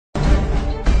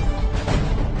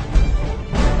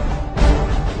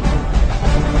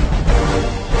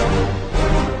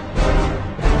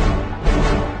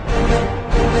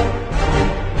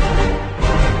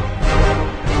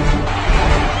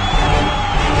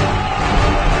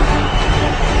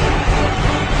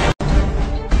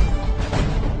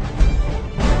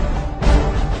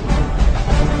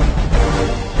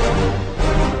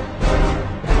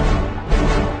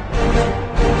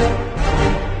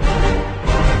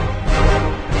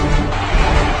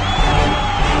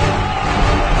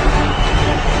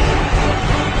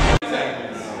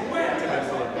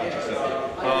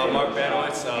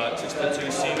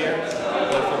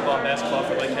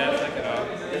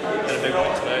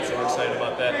guys, so I'm excited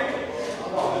about that.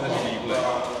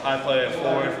 I play a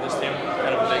forward for this team,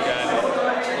 kind of a big guy, a little bit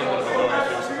of a guard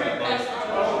too, so kind of both.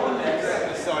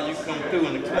 I saw you come through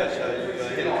in the clutch. You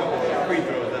hit a couple of free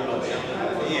throws down at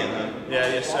the end, huh?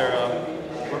 Yeah, yes sir.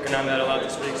 Working on that a lot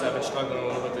this week, so I've been struggling a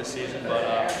little bit this season, but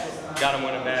got them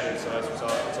when it mattered, so that's all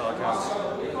that counts.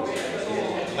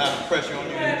 A lot of pressure on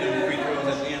you to do free throws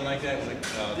at the end like that?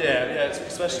 Yeah,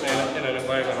 especially in an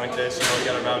environment like this. You know, we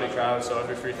got a rowdy crowd, so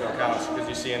every free throw counts, because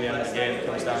you see in the end of the game it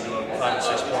comes down to 5 to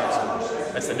 6 points,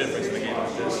 and that's the difference in a game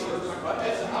like this.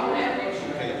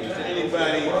 Okay, is there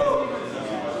anybody in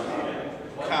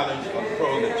college or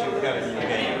pro that you've got in your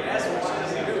game?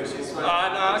 No,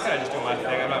 I kind of just do my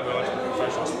thing. I'm not really into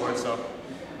professional sports, so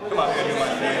come out here and do my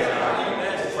thing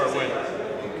for a win.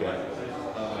 Okay.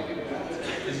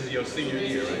 This is your senior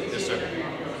year, right? Yes, sir.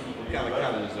 What kind of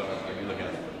colleges are you looking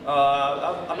at?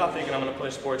 I'm not thinking I'm going to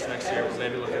play sports next year, but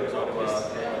maybe looking to go to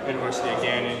University of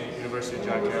Gannett, University of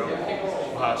John Carroll,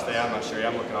 Ohio State. I'm not sure.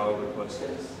 I'm looking all over the place.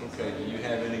 Okay. Do you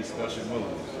have any special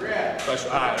moves?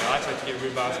 Special. I like to get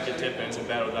rebounds and get tip-ins and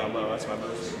battle down low. That's my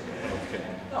moves. Okay.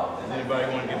 Does anybody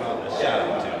want to give out a shout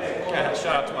out to? Yeah,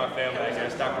 shout out to my family, I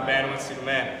guess. Dr. Baniewicz, the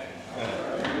man.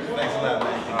 Thanks a lot,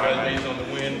 man. Congratulations on the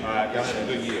win. Y'all had a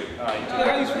good year. How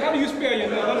do you spell your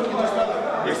name?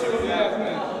 Yes, sir.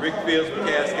 Rick Fields with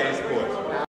Cascade Sports.